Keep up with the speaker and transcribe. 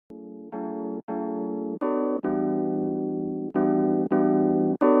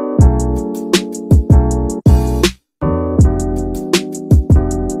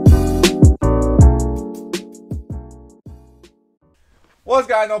What's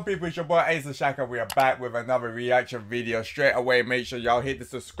going on, people? It's your boy Ace Shaq, and we are back with another reaction video. Straight away, make sure y'all hit the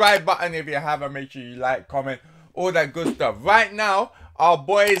subscribe button if you haven't. Make sure you like, comment, all that good stuff. Right now, our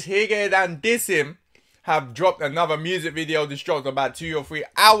boys Higedan DISM have dropped another music video. This dropped about 2 or 3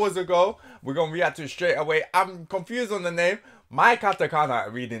 hours ago. We're gonna react to it straight away. I'm confused on the name. My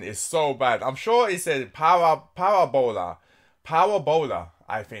katakana reading is so bad. I'm sure it says parabola,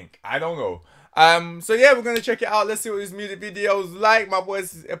 I think. I don't know. So yeah, we're gonna check it out. Let's see what this music video is like. My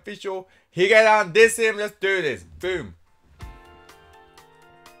boys Official Higedan dism. Let's do this. Boom.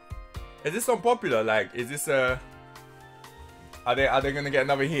 Is this song popular? Like, is this are they gonna get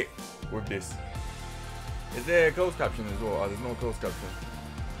another hit with this? Is there a closed caption as well? Oh, there's no closed caption.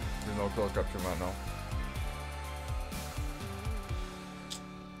 There's no closed caption right now.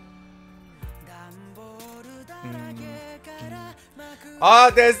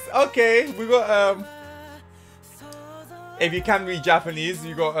 There's okay. We got if you can read Japanese,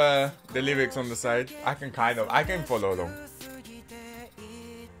 you got the lyrics on the side. I can follow them.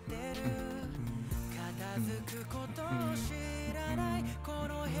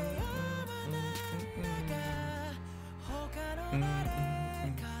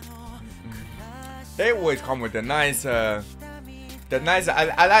 They always come with the nice, I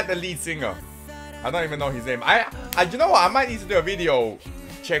like the lead singer. I don't even know his name. You know what? I might need to do a video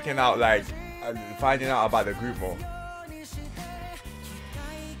checking out, like, finding out about the group more.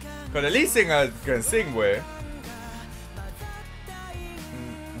 Cause the lead singer can sing where.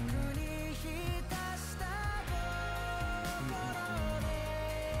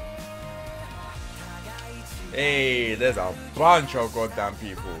 Hey, there's a bunch of goddamn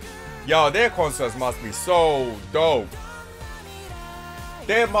people. Yo, their concerts must be so dope.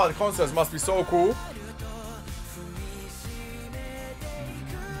 Their concerts must be so cool.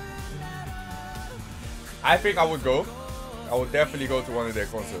 I think I would go. I would definitely go to one of their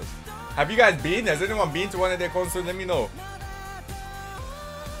concerts. Have you guys been? Has anyone been to one of their concerts? Let me know.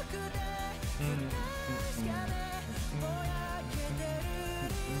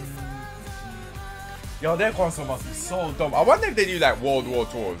 Yo, their concert must be so dope. I wonder if they do like World War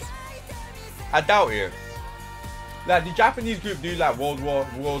tours. I doubt it. Like, the Japanese group do like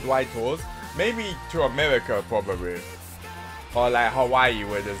worldwide tours. Maybe to America probably. Or like Hawaii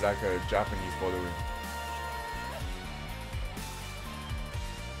where there's like a Japanese following.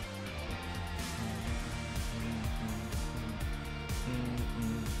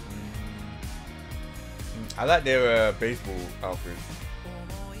 I like their baseball outfits.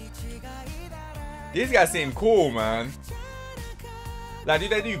 These guys seem cool, man. Like, do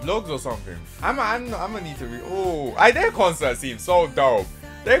they do vlogs or something? I'm gonna need to read. Oh, their concert seems so dope.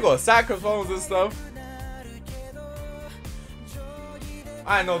 They got saxophones and stuff.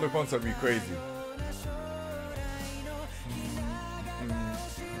 I know the concert be crazy.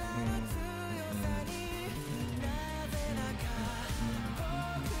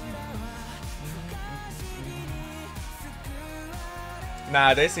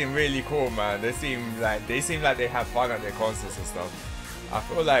 Nah, they seem really cool, man. They seem like they have fun at their concerts and stuff. I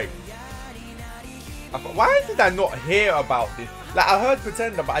feel like, why did I not hear about this? Like, I heard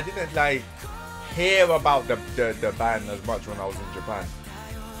Pretender, but I didn't like hear about the band as much when I was in Japan.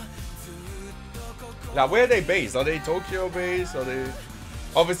 Like, where are they based? Are they Tokyo based? Are they?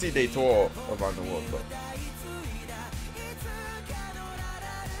 Obviously they tour around the world,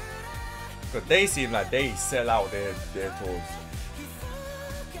 but they seem like they sell out their tours.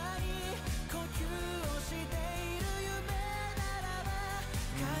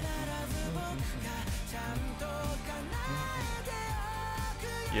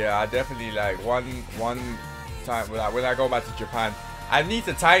 Yeah, I definitely like one time when I go back to Japan, I need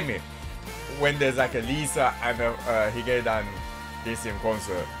to time it when there's like a Lisa and a Higedan dism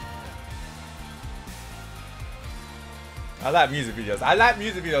concert. I like music videos. I like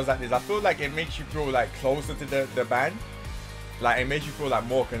music videos like this. I feel like it makes you feel like closer to the band. Like, it makes you feel like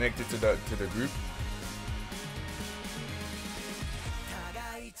more connected to the group.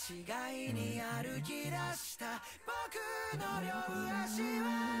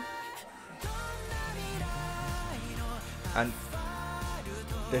 And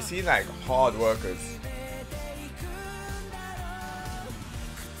they seem like hard workers.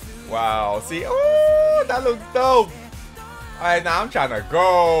 Wow, see, oh, that looks dope. Alright, now I'm trying to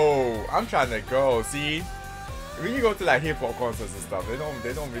go. See, when you go to like hip hop concerts and stuff, they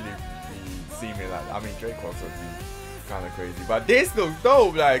don't really see me like, I mean, Drake concerts be kind of crazy, but this looks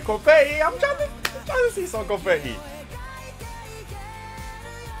dope. Like, confetti. I'm trying to see some confetti.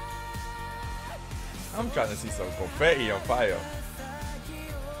 I'm trying to see some confetti on fire.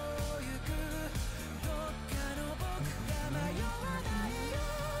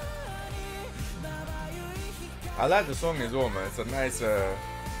 I like the song as well, man. It's a nice,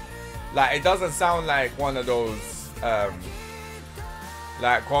 like, it doesn't sound like one of those,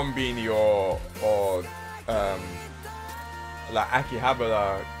 like Konbini or like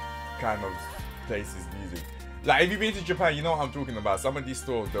Akihabara kind of places music. Like, if you've been to Japan, you know what I'm talking about. Some of these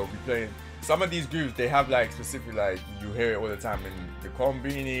stores, they'll be playing, some of these groups, they have like specific, like, you hear it all the time in the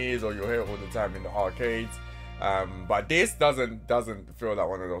Konbinis, or you hear it all the time in the arcades. But this doesn't feel like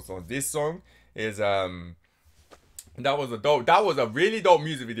one of those songs. This song is that was a really dope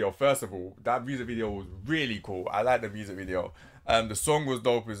music video. First of all, that music video was really cool. I like the music video. The song was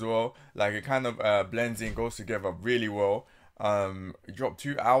dope as well. Like, it kind of blends in, goes together really well. It dropped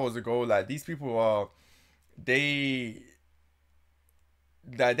 2 hours ago. Like, these people are, they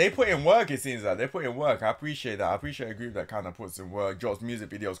put in work. It seems like they put in work. I appreciate that. I appreciate a group that kind of puts in work, drops music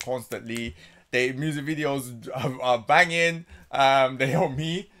videos constantly. Music videos are banging. They help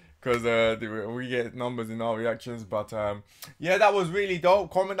me, because we get numbers in our reactions. But yeah, that was really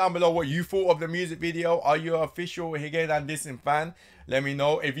dope. Comment down below what you thought of the music video. Are you an official Higedan dism fan? Let me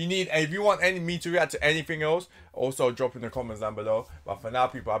know. If you want me to react to anything else, also drop in the comments down below. But for now,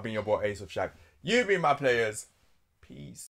 people, I've been your boy Ace of Shaq. You've been my players. Peace.